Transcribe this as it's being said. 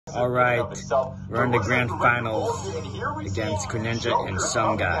All right, we're in the grand final against Chrininja and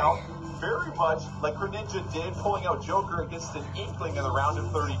Sumgai. Very much like Chrininja did, pulling out Joker against an Inkling in the round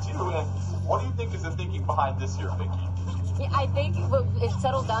of 32. And what do you think is the thinking behind this here, Vicky? Yeah, I think it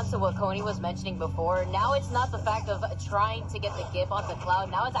settles down to what Coney was mentioning before. Now it's not the fact of trying to get the gift onto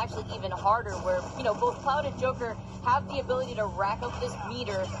Cloud. Now it's actually even harder where, you know, both Cloud and Joker have the ability to rack up this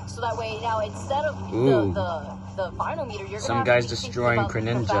meter. So that way now instead of the final meter, you're going to have to destroying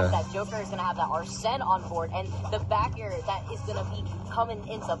Chrininja. The fact that Joker is going to have that Arsene on board and the back air that is going to be coming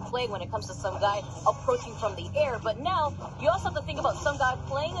into play when it comes to Sumgai approaching from the air. But now you also have to think about Sumgai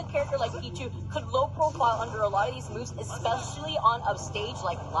playing a character like Pichu could low profile under a lot of these moves, especially on a stage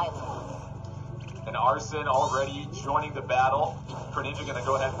like Lila. And Arsene already joining the battle. Chrininja going to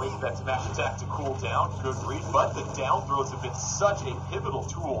go ahead and wait for that smash attack to cool down. Good read, but the down throws have been such a pivotal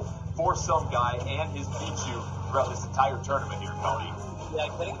tool for Sumgai and his Pichu throughout this entire tournament here, Cody. Yeah,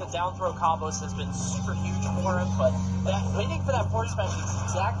 getting the down throw combos has been super huge for him, but waiting for that forward smash is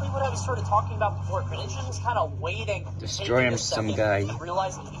exactly what I was sort of talking about before. Chrininja is kind of waiting. Destroy him, Sumgai.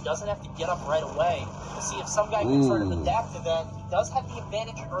 Realizing he doesn't have to get up right away to see if Sumgai can sort of adapt to that. He does have the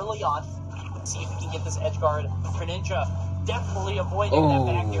advantage early on. See if he can get this edge guard. Chrininja definitely avoiding that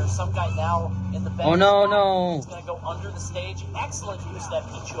back here. Sumgai now in the back. Oh no! He's going to go under the stage. Excellent use that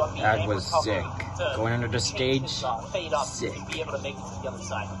Pichu up the That was sick. Going under the stage. Fade up sick. To be able to make it to the other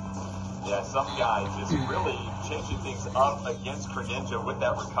side. Yeah, Sumgai just really changing things up against Chrininja with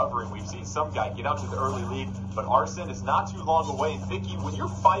that recovery. We've seen Sumgai get out to the early lead, but Arsene is not too long away. And Vicky, when you're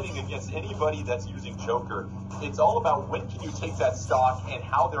fighting against anybody that's using Joker, it's all about when can you take that stock and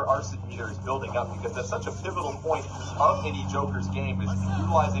how their Arsene meter is building up, because that's such a pivotal point of any Joker's game is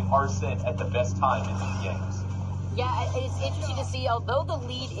utilizing Arsene at the best time in these games. Yeah, it's interesting to see, although the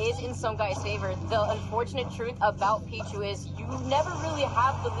lead is in Sumgai's favor, the unfortunate truth about Pichu is you never really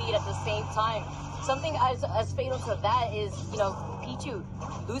have the lead at the same time. Something as fatal to that is, you know, Pichu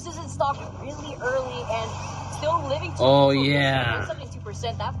loses his stock really early and still living to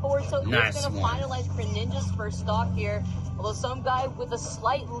 72%. That forward tilt is going to finalize Chrininja's first stock here. Although Sumgai with a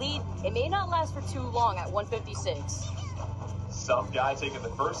slight lead, it may not last for too long at 156. Sumgai taking the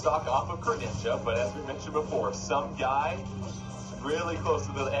first stock off of Chrininja, but as we mentioned before, Sumgai really close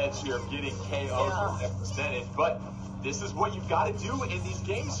to the edge here of getting KO'd for that percentage. But this is what you've got to do in these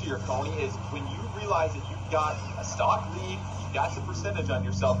games here, Coney, is when you realize that you've got a stock lead, you've got some percentage on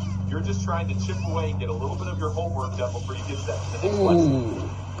yourself, you're just trying to chip away and get a little bit of your homework done before you get to the next one.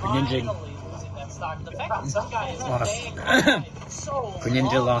 Chrininja. The fact that Sumgai is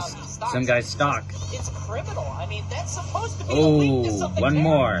Chrininja lost Sumgai's stock. It's criminal. I mean, that's supposed to be the weakness of the one character.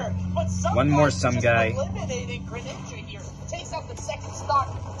 more. One more, Sumgai. Eliminating Chrininja here. Takes out the second stock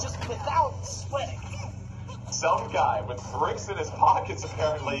just without sweating. Sumgai with bricks in his pockets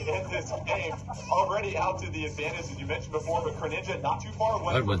apparently in this game, already out to the advantage as you mentioned before, but Chrininja not too far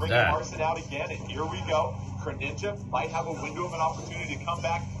away. What was bringing that? Arsene out again, and here we go. Chrininja might have a window of an opportunity to come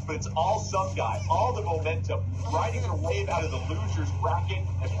back, but it's all Sumgai, all the momentum, riding a wave out of the losers bracket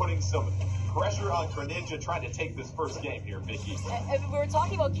and putting some pressure on Chrininja trying to take this first game here, Vicky. And we were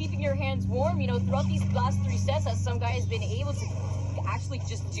talking about keeping your hands warm, you know, throughout these last 3 sets that Sumgai has been able to actually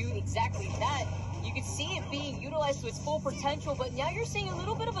just do exactly that. You can see it being utilized to its full potential, but now you're seeing a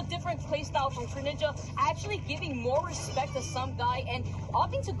little bit of a different playstyle from Chrininja, actually giving more respect to Sumgai and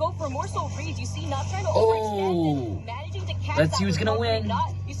opting to go for more so reads. You see, not trying to overextend and managing to catch Let's see who's gonna win.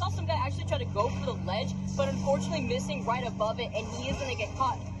 You saw Sumgai actually try to go for the ledge, but unfortunately missing right above it, and he is going to get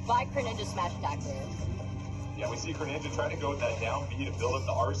caught by Chrininja's smash attack there. Yeah, we see Chrininja trying to go with that down B to build up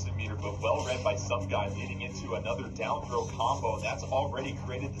the Arsene meter, but well read by Sumgai, leading into another down throw combo, and that's already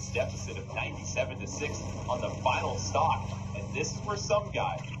created this deficit of 97-6 on the final stock. And this is where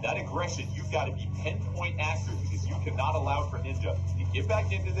Sumgai, that aggression, you've got to be pinpoint accurate because you cannot allow Chrininja to get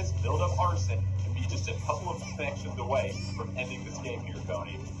back into this, build up Arsene, and be just a couple of connections away from ending this game here,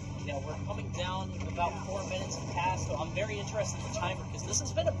 Tony. Yeah, we're coming down about 4 minutes have passed, so I'm very interested in the timer because this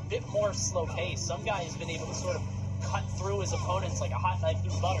has been a bit more slow pace. Sumgai has been able to sort of cut through his opponents like a hot knife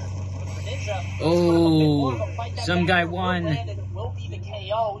through butter. But Chrininja, Sumgai won. It will be the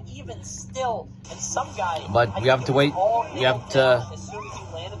KO even still, and Sumgai. But we have to wait. We have to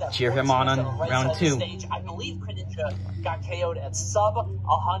cheer him on round 2. I believe Chrininja got KO'd at sub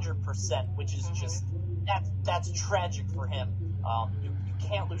 100%, which is just that's tragic for him. You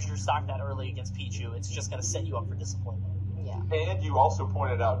can't lose your stock that early against Pichu. It's just going to set you up for disappointment. Yeah. And you also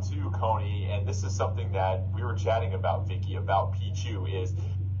pointed out too, Coney, and this is something that we were chatting about, Vicky, about Pichu is,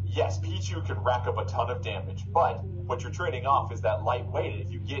 yes, Pichu can rack up a ton of damage, but what you're trading off is that lightweight.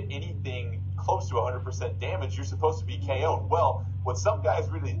 If you get anything close to 100% damage, you're supposed to be KO'd. Well, what some guys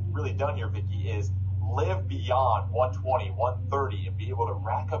really done here, Vicky, is live beyond 120, 130, and be able to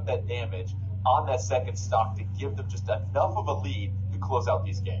rack up that damage on that second stock to give them just enough of a lead to close out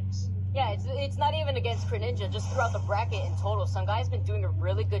these games. Yeah, it's not even against Chrininja, just throughout the bracket in total. Some guy's been doing a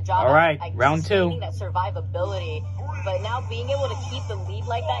really good job at round 2. sustaining that survivability. But now being able to keep the lead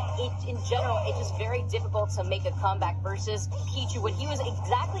like that, in general, it's just very difficult to make a comeback versus Pichu when he was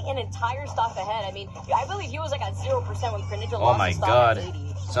exactly an entire stock ahead. I mean, I believe he was like at 0% when Chrininja lost his stock at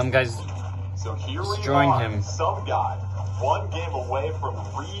 80. Some guys so here destroying him. Some guy, one game away from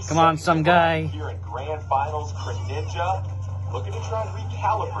resetting. Come on, some guy. Here in grand finals, Chrininja looking to try and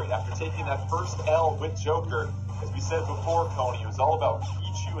recalibrate after taking that first L with Joker. As we said before, Coney, it was all about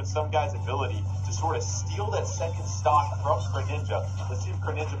Pichu and some guy's ability to sort of steal that second stock from Chrininja. Let's see if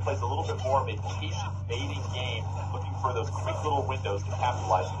Chrininja plays a little bit more of a patient baiting game, looking for those quick little windows to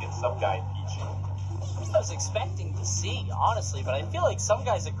capitalize against some guy in Pichu. I was expecting to see, honestly, but I feel like some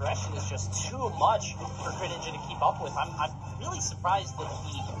guy's aggression is just too much for Chrininja to keep up with. I'm really surprised that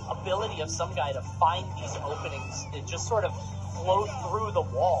the ability of some guy to find these openings, it just sort of flow through the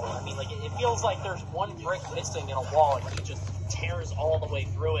wall. I mean, like, it feels like there's one brick missing in a wall and he just tears all the way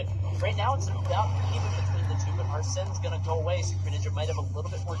through it. Right now it's about even between the two, but Arsene's gonna go away, so Chrininja might have a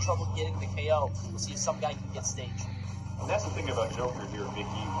little bit more trouble getting the KO. We'll see if some guy can get staged. And that's the thing about Joker here, Vicky.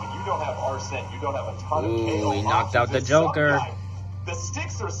 When you don't have Arsene, you don't have a ton of KO. He knocked out the Joker. The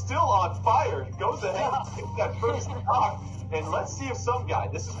sticks are still on fire. He goes ahead and takes that first knock. And let's see if some guy,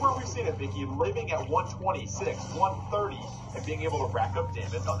 this is where we've seen it, Vicky, living at 126, 130, and being able to rack up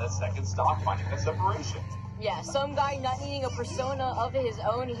damage on that second stock, finding that separation. Yeah, some guy not needing a persona of his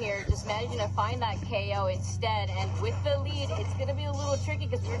own here, just managing to find that KO instead. And with the lead, it's going to be a little tricky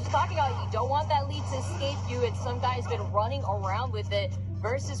because we were just talking about you don't want that lead to escape you, and some guy's been running around with it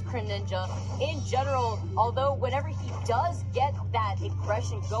versus Chrininja. In general, although whenever he does get that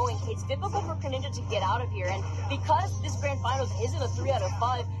aggression going, it's difficult for Chrininja to get out of here. And because this Grand Finals isn't a 3 out of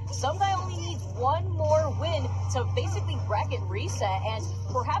 5, some guy only needs one more win to basically bracket reset. And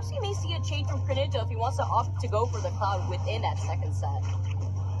perhaps we may see a change from Chrininja if he wants to opt to go for the Cloud within that second set.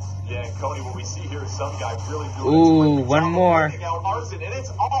 Yeah, and Cody, what we see here is some guy really Ooh, one more. Arsene, and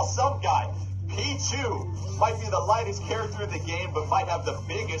it's all some guy. Pichu might be the lightest character in the game, but might have the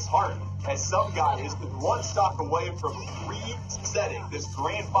biggest heart. As some guy is one stock away from resetting this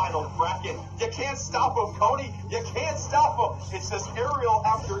grand final bracket. You can't stop him, Cody. You can't stop him. It's just aerial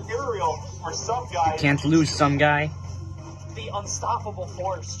after aerial for some guy. You can't lose some guy. The unstoppable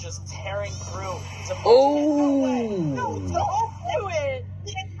force just tearing through. Oh! No, don't do it!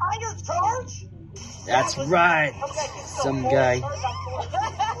 The entire charge? That's right. Some guy.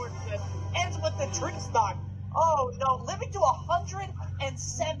 Ends with the trick stock. Oh no, living to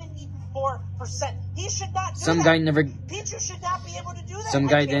 174%. He should not do Some that. guy never. Pichu should not be able to do that. Some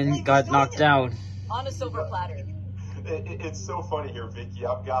guy then got knocked out. On a silver platter. It's so funny here, Vicky.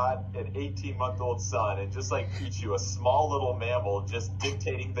 I've got an 18-month-old son, and just like Pichu, a small little mammal just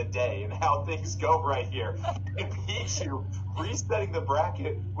dictating the day and how things go right here. And Pichu resetting the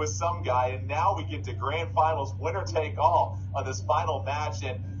bracket with some guy, and now we get to grand finals, winner take all on this final match.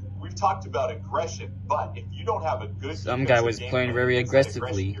 And we've talked about aggression, but if you don't have a good Some guy was playing very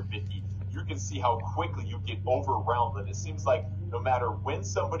aggressively. Here, Vicky, you can see how quickly you get overwhelmed. And it seems like no matter when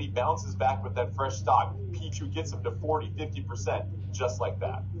somebody bounces back with that fresh stock, Pichu gets him to 40, 50%, just like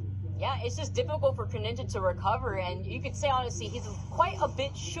that. Yeah, it's just difficult for Chrininja to recover, and you could say, honestly, he's quite a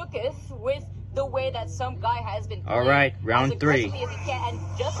bit shooketh with the way that some guy has been playing. All right, round 3. As he can. And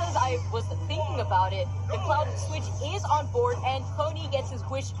just as I was thinking about it, the Cloud Switch is on board, and Coney gets his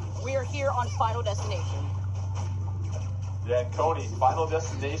wish. We're here on Final Destination. Yeah, Coney, Final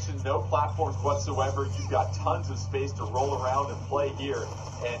Destination, no platforms whatsoever. You've got tons of space to roll around and play here.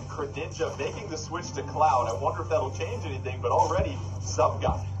 And Chrininja making the switch to Cloud. I wonder if that'll change anything, but already some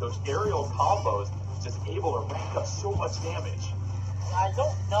guy, those aerial combos, just able to rack up so much damage. I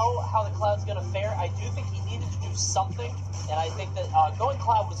don't know how the Cloud's going to fare. I do think he needed to do something, and I think that going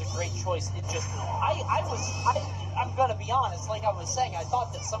Cloud was a great choice. It just, I'm going to be honest, like I was saying, I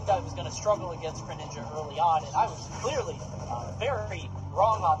thought that some guy was going to struggle against Chrininja early on, and I was clearly very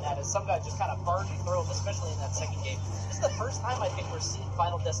wrong on that, as some guy just kind of barged through him, especially in that second game. This is the first time I think we're seeing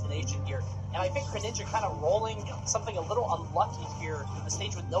Final Destination here, and I think Chrininja kind of rolling something a little unlucky here, a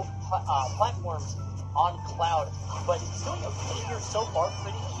stage with no platforms on Cloud, but he's doing okay here so far,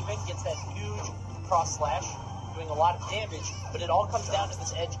 pretty even, gets that huge cross slash, doing a lot of damage, but it all comes down to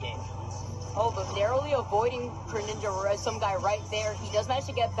this edge game. Oh, but narrowly avoiding Chrininja, some guy right there. He does manage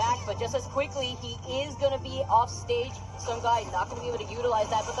to get back, but just as quickly, he is going to be off stage. Some guy not going to be able to utilize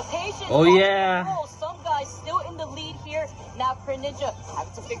that, but the patience. Oh, yeah. Some guy still in the lead here. Now Chrininja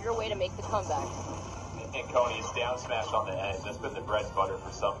having to figure a way to make the comeback. And Coney's down smash on the edge. That's been the bread and butter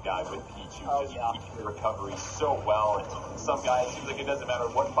for some guy with Pichu. Just keeping the recovery so well. And some guy, it seems like it doesn't matter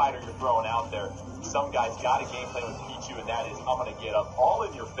what fighter you're throwing out there. Some guy's got a game plan with Pichu, and that is, I'm going to get up all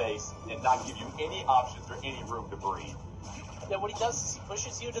in your face and not give you any options or any room to breathe. Then what he does is he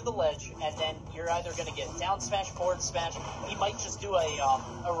pushes you to the ledge, and then you're either going to get down smash, forward smash. He might just do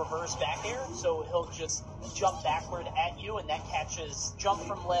a reverse back air, so he'll just jump backward at you, and that catches jump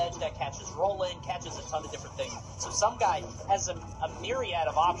from ledge, that catches roll in, catches a ton of different things. So some guy has a myriad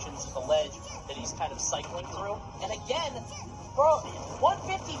of options at the ledge that he's kind of cycling through. And again, bro,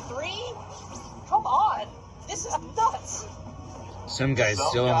 153? Come on, this is nuts. Some guy's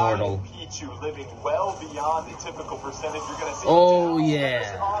still immortal. Pichu living well beyond the typical percentage you're going to see. Oh,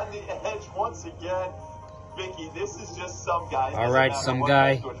 yeah. On the edge once again. Vicky, this is just some guy. All right, some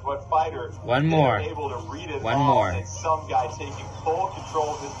guy. What fighter. One more. Able to read it One more. And some guy taking full control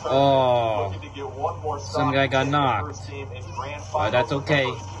of his turn. Oh. Looking to get one more Some guy got knocked. But that's okay.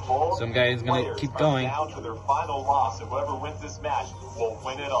 Some guy is going to keep going. Down to their final loss, and whoever wins this match will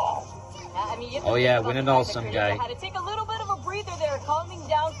win it all. I mean, oh yeah, win it all, some guy. Had to take a little bit of a breather there, coming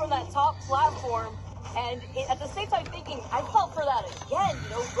down from that top platform, and at the same time thinking, I felt for that again. You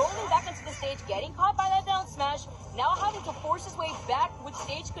know, rolling back into the stage, getting caught by that down smash, now having to force his way back with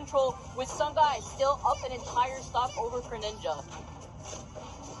stage control, with some guy still up an entire stock over Chrininja.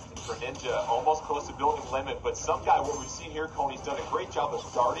 Chrininja almost close to building limit, but some guy, what we've seen here, Coney's done a great job of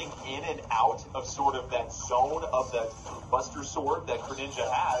darting in and out of sort of that zone of that Buster Sword that Chrininja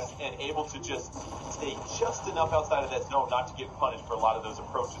has, and able to just stay just enough outside of that zone not to get punished for a lot of those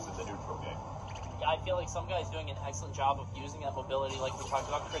approaches in the neutral game. I feel like some guy's doing an excellent job of using that mobility, like we talked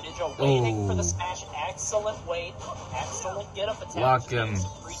about. Chrininja waiting for the smash, excellent wait, excellent get up attack. Block him,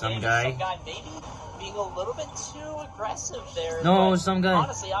 some guy. Some guy maybe being a little bit too aggressive there. No, some guy.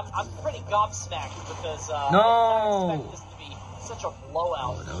 Honestly, I'm pretty gobsmacked because no. I didn't expect this to be such a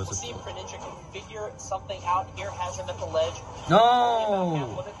blowout. Oh, we'll see if Chrininja can figure something out here. Has him at the ledge.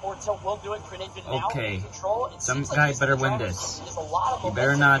 No. Limit forward tilt will do it. Chrininja now in control. Some guy better win this. You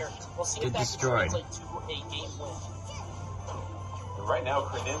better not get destroyed. To a game win. And right now,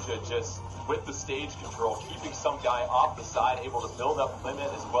 Chrininja just with the stage control, keeping some guy off the side, able to build up limit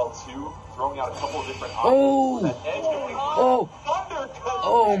as well too, throwing out a couple of different options. That edge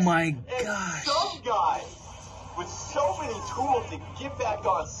oh my gosh. Some guy with so many tools to get back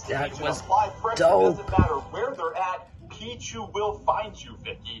on stage that and was apply pressure. Dope. Doesn't matter where they're at, Pichu will find you,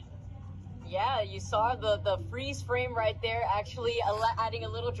 Vicky. Yeah, you saw the freeze frame right there, actually adding a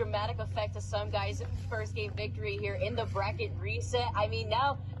little dramatic effect to some guys' first game victory here in the bracket reset. I mean,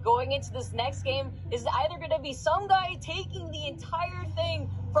 now going into this next game is either going to be some guy taking the entire thing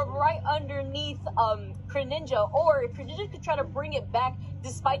from right underneath Chrininja, or Chrininja could try to bring it back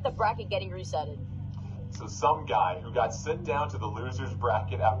despite the bracket getting resetted. So some guy who got sent down to the loser's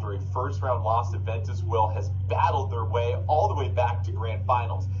bracket after a first-round loss to Ventus Will has battled their way all the way back to grand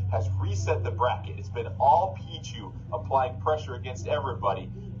finals, has reset the bracket. It's been all Pichu applying pressure against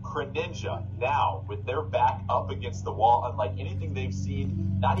everybody. Chrininja now with their back up against the wall, unlike anything they've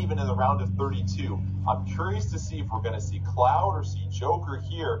seen, not even in the round of 32. I'm curious to see if we're going to see Cloud or see Joker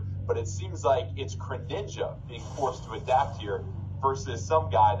here, but it seems like it's Chrininja being forced to adapt here versus some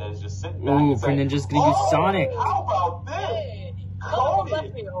guy that is just sitting back and saying, Chrininja's gonna use Sonic. How about this? Hey,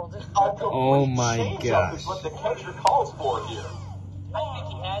 Cody, oh my gosh. Is what the catcher calls for here. I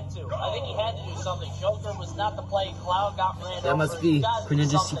think he had to. I think he had to do something. Joker was not the play. Cloud got ran over. That must be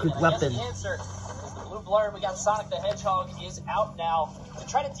Chrininja's secret weapon. The answer is the blue blur. We got Sonic the Hedgehog is out now to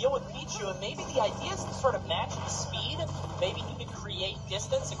try to deal with Pichu, and maybe the idea is to sort of match his speed. Maybe he could create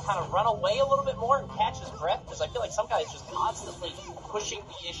distance and kind of run away a little bit more and catch his breath, because I feel like some guy is just constantly pushing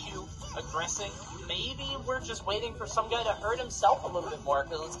the issue, aggressing. Maybe we're just waiting for some guy to hurt himself a little bit more,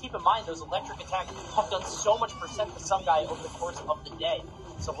 because let's keep in mind those electric attacks have done so much percent to some guy over the course of the day.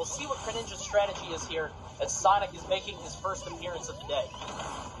 So we'll see what Chrininja's strategy is here as Sonic is making his first appearance of the day.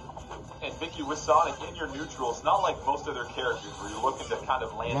 And Vicky, with Sonic in your neutral, it's not like most other characters where you're looking to kind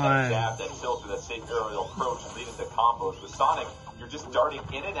of land that jab, that tilt, or that safe aerial approach and lead into combos. With Sonic, You're just darting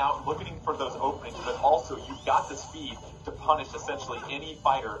in and out, looking for those openings, but also you've got the speed to punish essentially any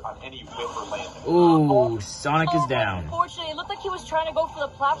fighter on any whip or landing. Ooh, Sonic is down. Unfortunately, it looked like he was trying to go for the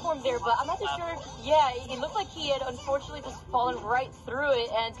platform there, but I'm not too sure. Yeah, it looked like he had unfortunately just fallen right through it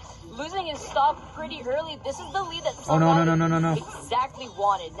and losing his stock pretty early. This is the lead that no. exactly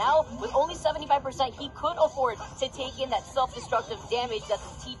wanted. Now, with only 75%, he could afford to take in that self-destructive damage that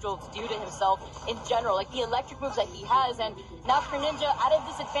the T-Jolts do to himself in general, like the electric moves that he has. And now Chrininja at a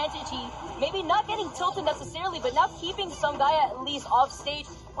disadvantage. He maybe not getting tilted necessarily, but now keeping some guy at least off stage.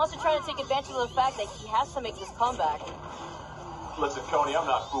 Wants to try to take advantage of the fact that he has to make this comeback. Listen, Coney, I'm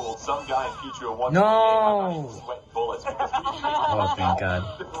not fooled. Some guy in Pichu at 128, No. I'm not even sweating bullets. Oh, thank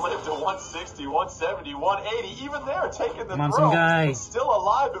God. Lived to 160, 170, 180. Even there, taking the Come on, throw. some guy. Still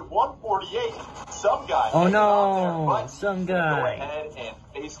alive at 148. Some guy. Oh, hanging no. on there, but Some Go guy. ahead and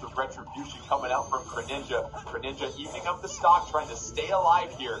face the retribution coming out from Chrininja. Chrininja evening up the stock, trying to stay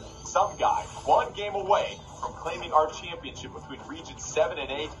alive here. Some guy, one game away from claiming our championship between Regions 7 and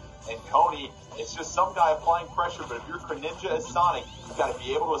 8. And Coney, it's just some guy applying pressure, but if you're Chrininja as Sonic, you've got to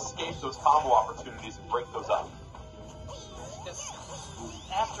be able to escape those combo opportunities and break those up.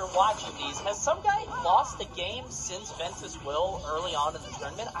 After watching these, has some guy lost a game since Ventus Will early on in the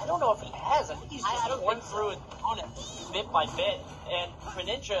tournament? I don't know if he has. I think he's just torn through his opponent bit by bit, and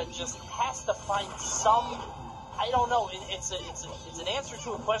Chrininja just has to find some. I don't know. It's an answer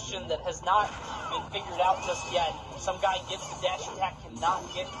to a question that has not been figured out just yet. Some guy gets the dash attack, cannot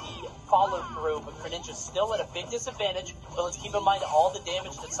get the follow through, but Chrininja's still at a big disadvantage. But let's keep in mind all the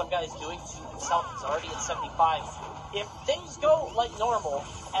damage that some guy is doing to himself. He's already at 75. If things go like normal,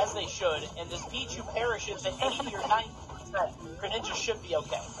 as they should, and this Pichu perishes at 80 or 90%, Chrininja should be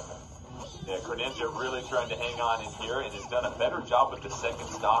okay. Yeah, Chrininja really trying to hang on in here and has done a better job with the second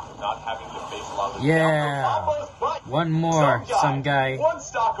stock of not having to face a lot of combos, but one more, some guy. One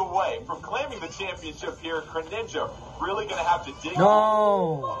stock away from claiming the championship here. Chrininja really going to have to dig.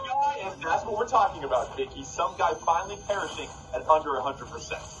 No. And that's what we're talking about, Vicky. Some guy finally perishing at under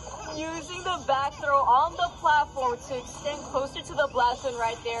 100%. Using the back throw on the platform to extend closer to the blast zone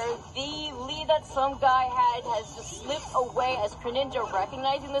right there. The lead that some guy had has just slipped away as Chrininja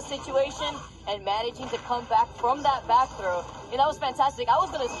recognizing the situation and managing to come back from that back throw. And that was fantastic. I was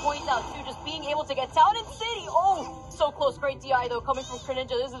going to point out, too, just being able to get down in City. Oh, so close. Great DI, though, coming from Chrininja.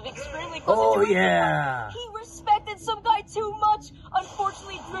 This is extremely close. Oh, yeah. He respected some guy too much.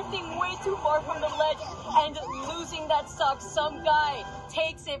 Unfortunately, drifting way too far from the ledge and losing that stock. Some guy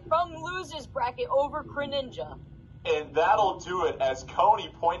takes it from loser's bracket over Chrininja. And that'll do it. As Coney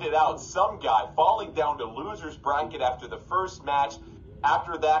pointed out, some guy falling down to loser's bracket after the first match.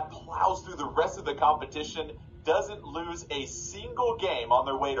 After that, plows through the rest of the competition, doesn't lose a single game on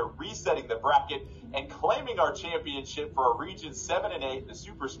their way to resetting the bracket and claiming our championship for our Region 7 and 8, the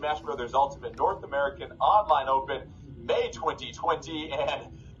Super Smash Bros. Ultimate North American Online Open, May 2020.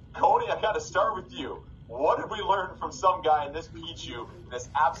 And Coney, I got to start with you. What did we learn from some guy in this Pichu, in this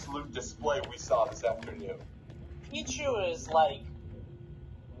absolute display we saw this afternoon? Pichu is like,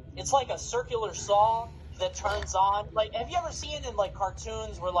 it's like a circular saw that turns on. Like, have you ever seen in like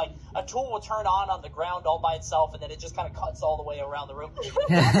cartoons where like a tool will turn on the ground all by itself and then it just kind of cuts all the way around the room?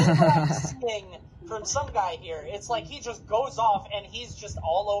 That's what I'm seeing from some guy here. It's like he just goes off and he's just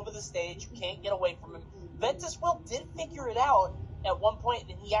all over the stage. You can't get away from him. Ventus Will did figure it out at one point,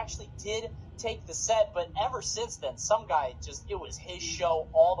 and he actually did take the set, but ever since then, some guy just, it was his show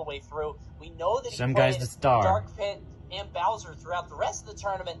all the way through. We know that some guy's the star. Dark Pit and Bowser throughout the rest of the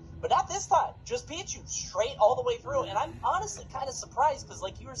tournament, but not this time. Just Pichu straight all the way through. And I'm honestly kind of surprised because,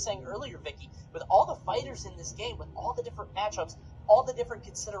 like you were saying earlier, Vicky, with all the fighters in this game, with all the different matchups, all the different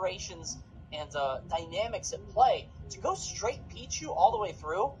considerations and dynamics at play, to go straight Pichu all the way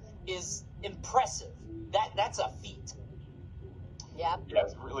through is impressive. That's a feat. Yeah,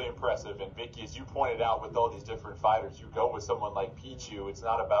 it's really impressive. And Vicky, as you pointed out, with all these different fighters, you go with someone like Pichu. It's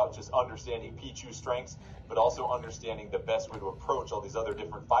not about just understanding Pichu's strengths, but also understanding the best way to approach all these other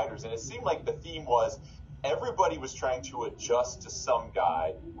different fighters. And it seemed like the theme was everybody was trying to adjust to some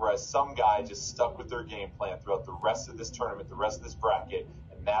guy, whereas some guy just stuck with their game plan throughout the rest of this tournament, the rest of this bracket,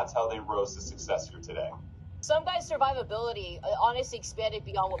 and that's how they rose to success here today. Some guys' survivability honestly expanded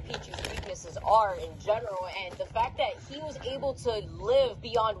beyond what Pichu's weaknesses are in general, and the fact that he was able to live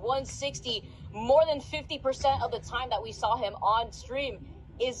beyond 160 more than 50% of the time that we saw him on stream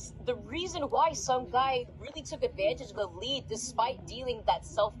is the reason why some guy really took advantage of the lead despite dealing that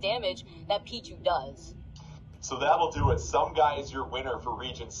self-damage that Pichu does. So that'll do it. Some guy is your winner for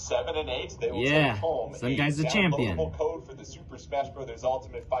Region 7 and 8. They will take home some guy's the champion. Downloadable code for the Super Smash Bros.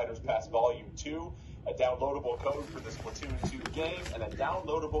 Ultimate Fighters Pass Volume 2. a downloadable code for the Splatoon 2 game, and a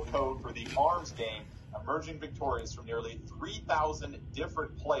downloadable code for the ARMS game, emerging victorious from nearly 3,000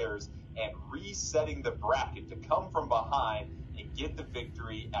 different players and resetting the bracket to come from behind and get the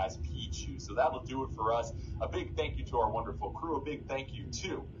victory as Pichu. So that'll do it for us. A big thank you to our wonderful crew. A big thank you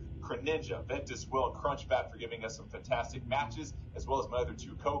to Chrininja, Ventus Will, and Crunchbat for giving us some fantastic matches, as well as my other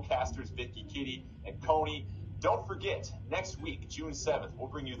two co-casters, Vicky Kitty and Coney. Don't forget, next week, June 7th, we'll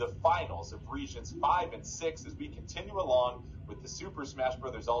bring you the finals of Regions 5 and 6 as we continue along with the Super Smash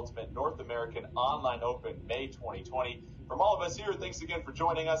Bros. Ultimate North American Online Open May 2020. From all of us here, thanks again for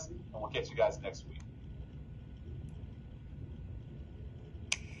joining us, and we'll catch you guys next week.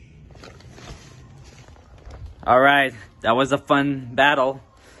 All right, that was a fun battle,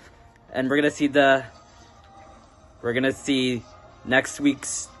 and we're gonna see next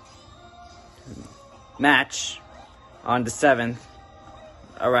week's match on the 7th.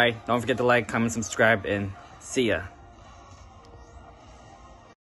 All right, don't forget to like, comment, subscribe, and see ya.